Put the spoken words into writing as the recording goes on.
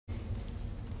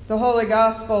The Holy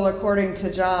Gospel according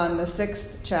to John, the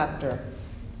 6th chapter.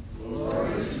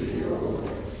 Glory to you, Lord.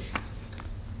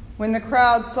 When the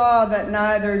crowd saw that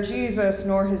neither Jesus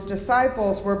nor his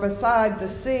disciples were beside the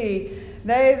sea,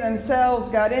 they themselves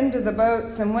got into the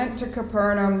boats and went to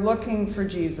Capernaum looking for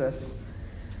Jesus.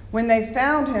 When they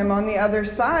found him on the other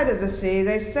side of the sea,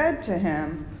 they said to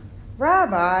him,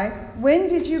 "Rabbi, when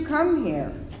did you come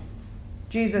here?"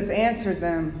 Jesus answered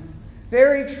them,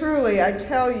 "Very truly, I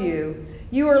tell you,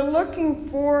 you are looking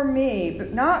for me,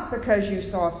 but not because you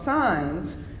saw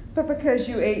signs, but because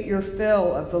you ate your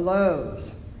fill of the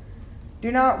loaves.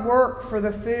 Do not work for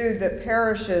the food that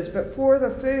perishes, but for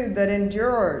the food that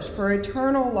endures, for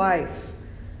eternal life,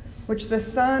 which the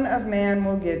Son of Man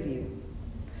will give you.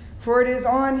 For it is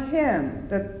on him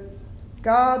that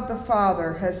God the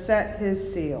Father has set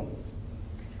his seal."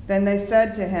 Then they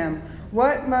said to him,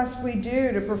 "What must we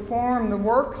do to perform the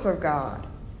works of God?"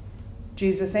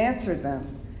 Jesus answered them,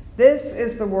 "This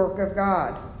is the work of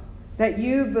God, that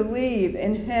you believe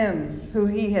in him who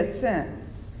he has sent."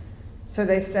 So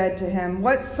they said to him,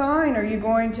 "What sign are you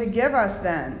going to give us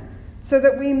then, so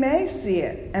that we may see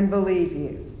it and believe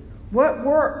you? What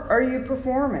work are you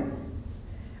performing?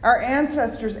 Our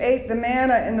ancestors ate the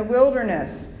manna in the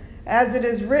wilderness. As it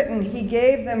is written, he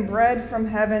gave them bread from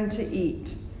heaven to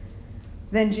eat."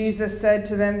 Then Jesus said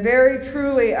to them, "Very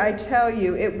truly, I tell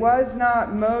you, it was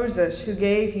not Moses who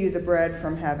gave you the bread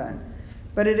from heaven,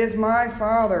 but it is my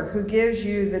Father who gives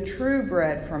you the true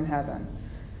bread from heaven.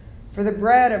 For the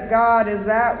bread of God is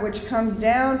that which comes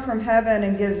down from heaven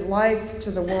and gives life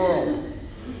to the world."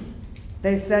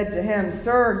 They said to him,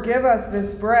 "Sir, give us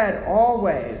this bread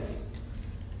always."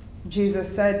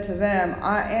 Jesus said to them,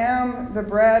 "I am the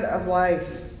bread of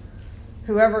life.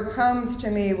 Whoever comes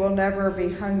to me will never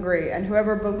be hungry, and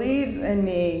whoever believes in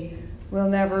me will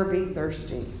never be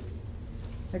thirsty."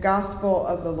 The Gospel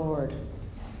of the Lord.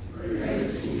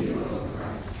 Praise to you, O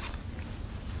Christ.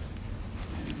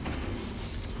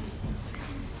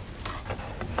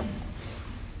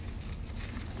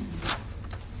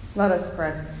 Let us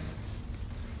pray.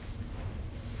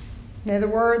 May the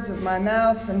words of my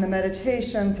mouth and the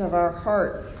meditations of our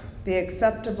hearts be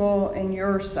acceptable in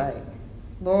your sight,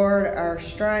 Lord, our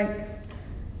strength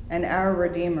and our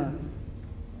Redeemer.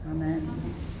 Amen.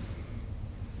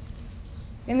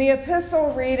 In the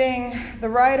epistle reading, the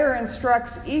writer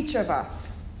instructs each of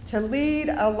us to lead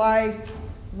a life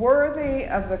worthy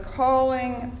of the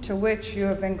calling to which you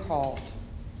have been called.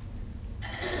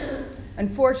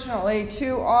 Unfortunately,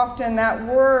 too often that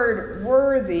word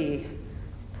worthy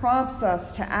prompts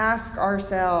us to ask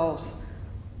ourselves,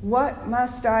 what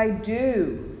must I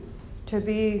do to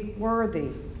be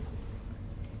worthy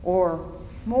or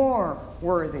more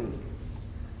worthy?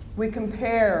 We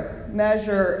compare,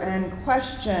 measure, and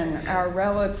question our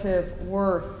relative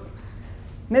worth,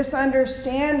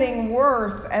 misunderstanding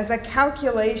worth as a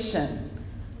calculation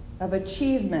of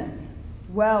achievement,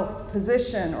 wealth,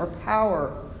 position, or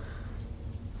power.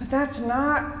 But that's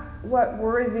not what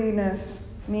worthiness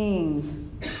means.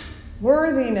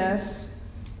 Worthiness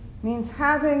means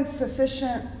having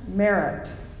sufficient merit.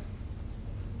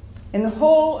 In the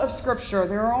whole of Scripture,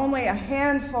 there are only a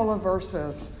handful of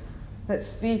verses that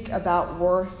speak about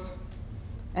worth,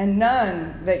 and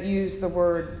none that use the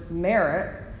word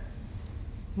merit.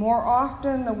 More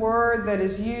often, the word that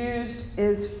is used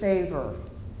is favor.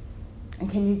 And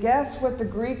can you guess what the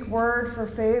Greek word for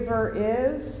favor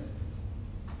is?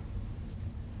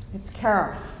 It's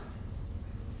charis,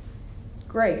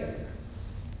 grace,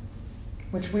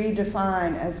 which we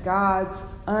define as God's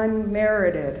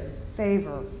unmerited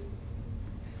favor.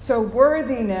 So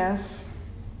worthiness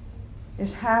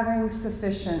is having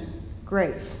sufficient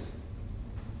grace.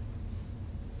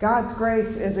 God's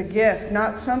grace is a gift,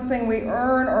 not something we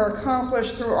earn or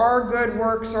accomplish through our good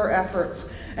works or efforts.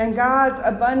 And God's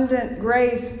abundant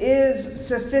grace is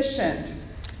sufficient.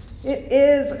 It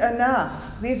is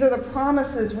enough. These are the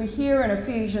promises we hear in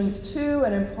Ephesians 2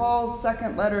 and in Paul's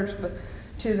second letter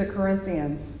to the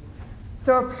Corinthians.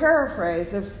 So a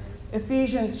paraphrase of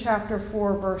Ephesians chapter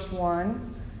 4, verse 1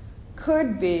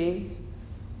 could be,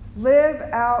 live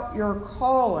out your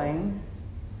calling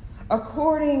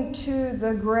according to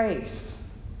the grace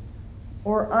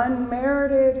or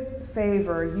unmerited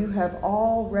favor you have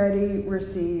already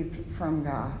received from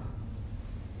God.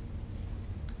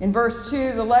 In verse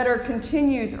 2, the letter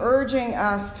continues urging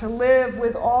us to live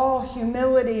with all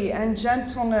humility and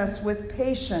gentleness, with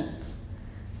patience,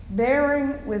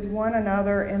 bearing with one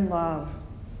another in love.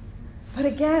 But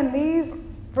again, these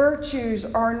virtues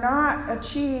are not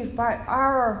achieved by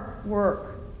our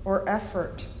work or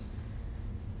effort.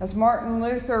 As Martin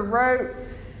Luther wrote,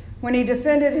 when he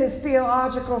defended his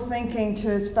theological thinking to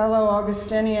his fellow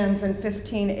Augustinians in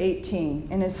 1518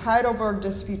 in his Heidelberg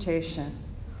Disputation.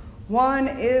 One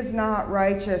is not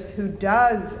righteous who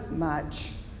does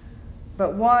much,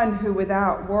 but one who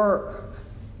without work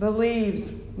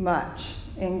believes much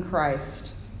in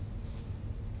Christ.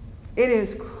 It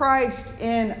is Christ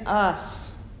in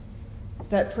us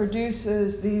that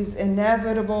produces these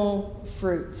inevitable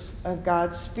fruits of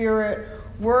God's Spirit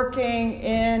working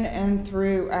in and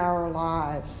through our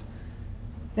lives.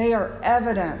 They are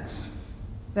evidence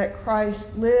that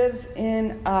Christ lives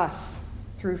in us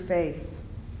through faith.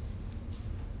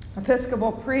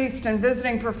 Episcopal priest and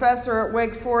visiting professor at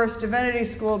Wake Forest Divinity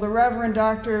School, the Reverend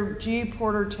Dr. G.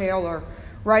 Porter Taylor,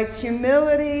 writes,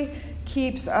 "Humility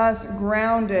keeps us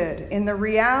grounded in the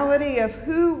reality of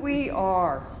who we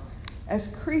are as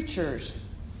creatures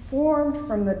formed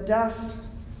from the dust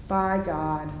by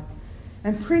God."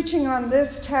 And preaching on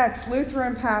this text,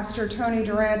 Lutheran pastor Tony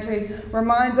Durante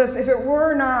reminds us, if it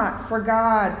were not for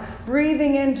God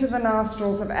breathing into the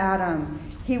nostrils of Adam,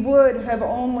 he would have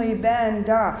only been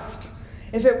dust.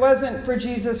 If it wasn't for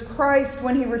Jesus Christ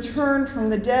when he returned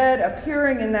from the dead,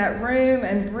 appearing in that room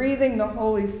and breathing the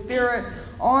Holy Spirit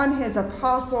on his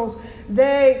apostles,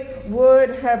 they would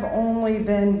have only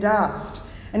been dust.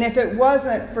 And if it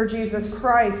wasn't for Jesus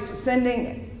Christ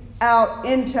sending out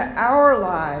into our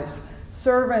lives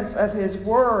servants of his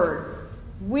word,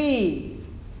 we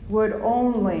would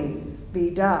only be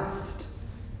dust.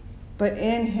 But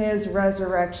in his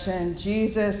resurrection,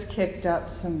 Jesus kicked up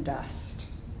some dust.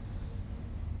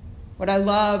 What I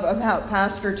love about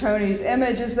Pastor Tony's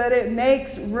image is that it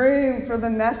makes room for the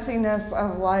messiness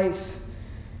of life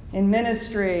in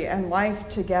ministry and life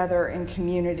together in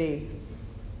community.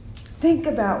 Think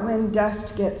about when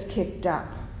dust gets kicked up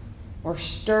or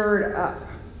stirred up.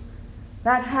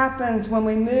 That happens when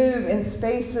we move in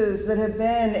spaces that have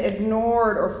been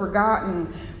ignored or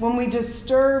forgotten, when we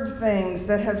disturb things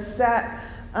that have sat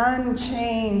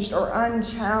unchanged or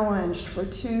unchallenged for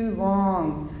too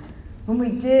long, when we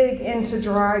dig into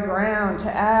dry ground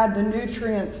to add the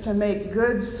nutrients to make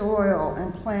good soil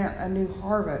and plant a new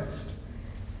harvest.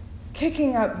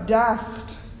 Kicking up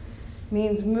dust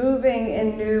means moving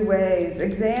in new ways,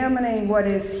 examining what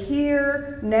is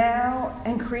here now,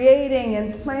 and creating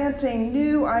and planting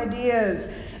new ideas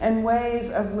and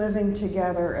ways of living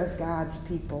together as God's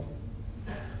people.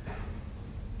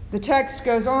 The text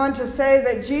goes on to say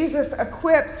that Jesus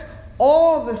equips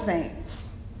all the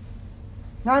saints,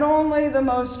 not only the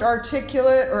most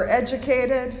articulate or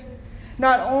educated,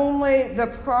 not only the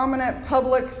prominent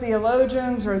public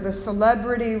theologians or the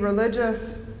celebrity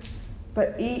religious,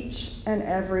 but each and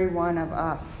every one of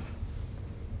us.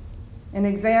 In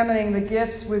examining the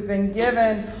gifts we've been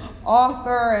given,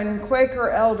 author and Quaker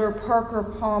elder Parker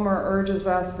Palmer urges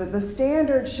us that the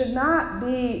standard should not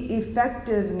be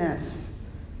effectiveness,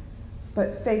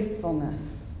 but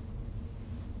faithfulness.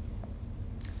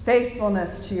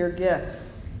 Faithfulness to your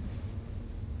gifts.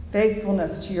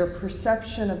 Faithfulness to your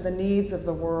perception of the needs of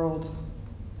the world.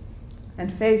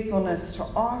 And faithfulness to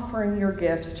offering your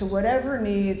gifts to whatever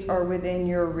needs are within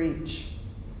your reach.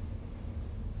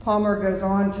 Palmer goes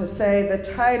on to say, the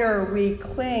tighter we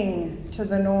cling to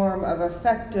the norm of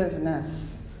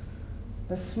effectiveness,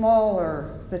 the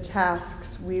smaller the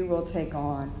tasks we will take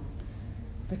on,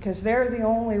 because they're the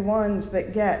only ones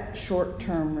that get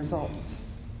short-term results.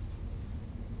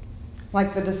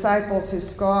 Like the disciples who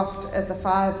scoffed at the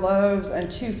 5 loaves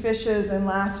and 2 fishes in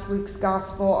last week's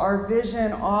gospel, our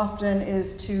vision often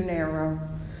is too narrow,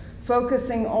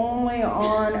 focusing only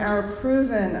on our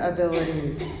proven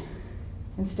abilities,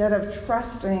 instead of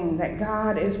trusting that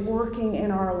God is working in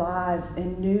our lives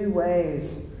in new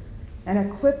ways and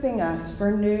equipping us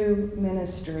for new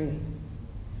ministry.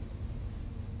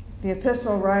 The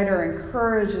epistle writer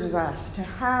encourages us to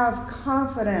have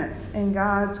confidence in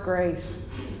God's grace,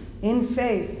 in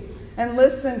faith, and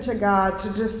listen to God to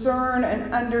discern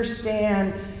and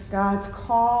understand God's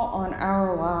call on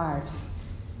our lives.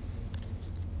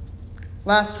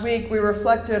 Last week, we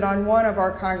reflected on one of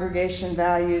our congregation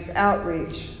values,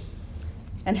 outreach,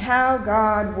 and how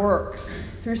God works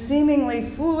through seemingly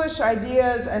foolish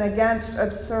ideas and against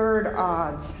absurd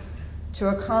odds to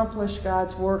accomplish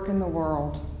God's work in the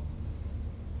world.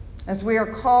 As we are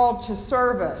called to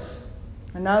service,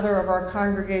 another of our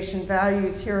congregation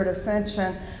values here at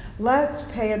Ascension, let's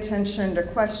pay attention to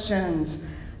questions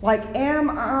like,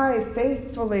 am I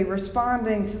faithfully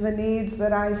responding to the needs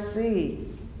that I see?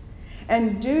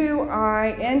 And do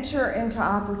I enter into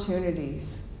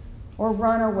opportunities or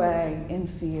run away in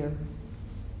fear?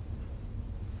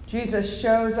 Jesus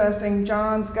shows us in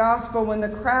John's gospel when the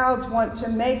crowds want to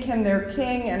make him their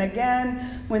king, and again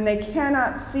when they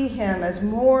cannot see him as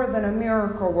more than a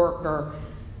miracle worker,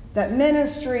 that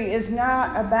ministry is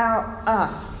not about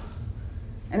us,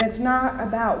 and it's not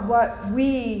about what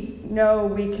we know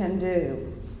we can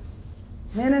do.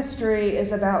 Ministry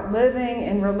is about living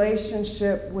in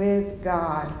relationship with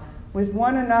God, with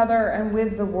one another, and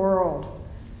with the world.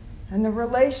 And the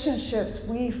relationships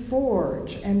we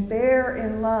forge and bear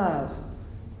in love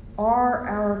are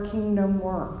our kingdom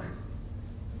work.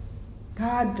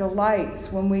 God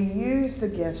delights when we use the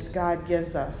gifts God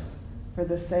gives us for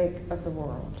the sake of the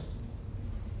world.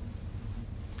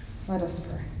 Let us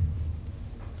pray.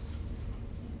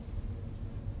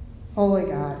 Holy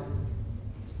God,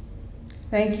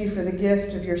 thank you for the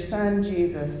gift of your Son,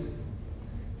 Jesus,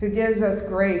 who gives us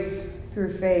grace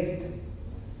through faith.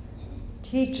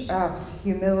 Teach us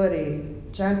humility,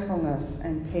 gentleness,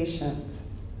 and patience,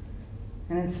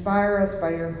 and inspire us by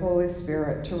your Holy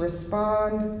Spirit to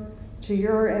respond to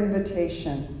your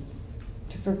invitation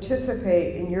to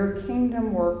participate in your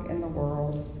kingdom work in the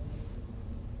world.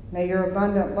 May your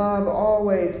abundant love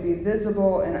always be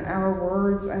visible in our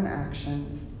words and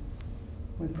actions.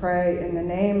 We pray in the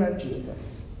name of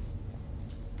Jesus.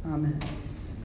 Amen.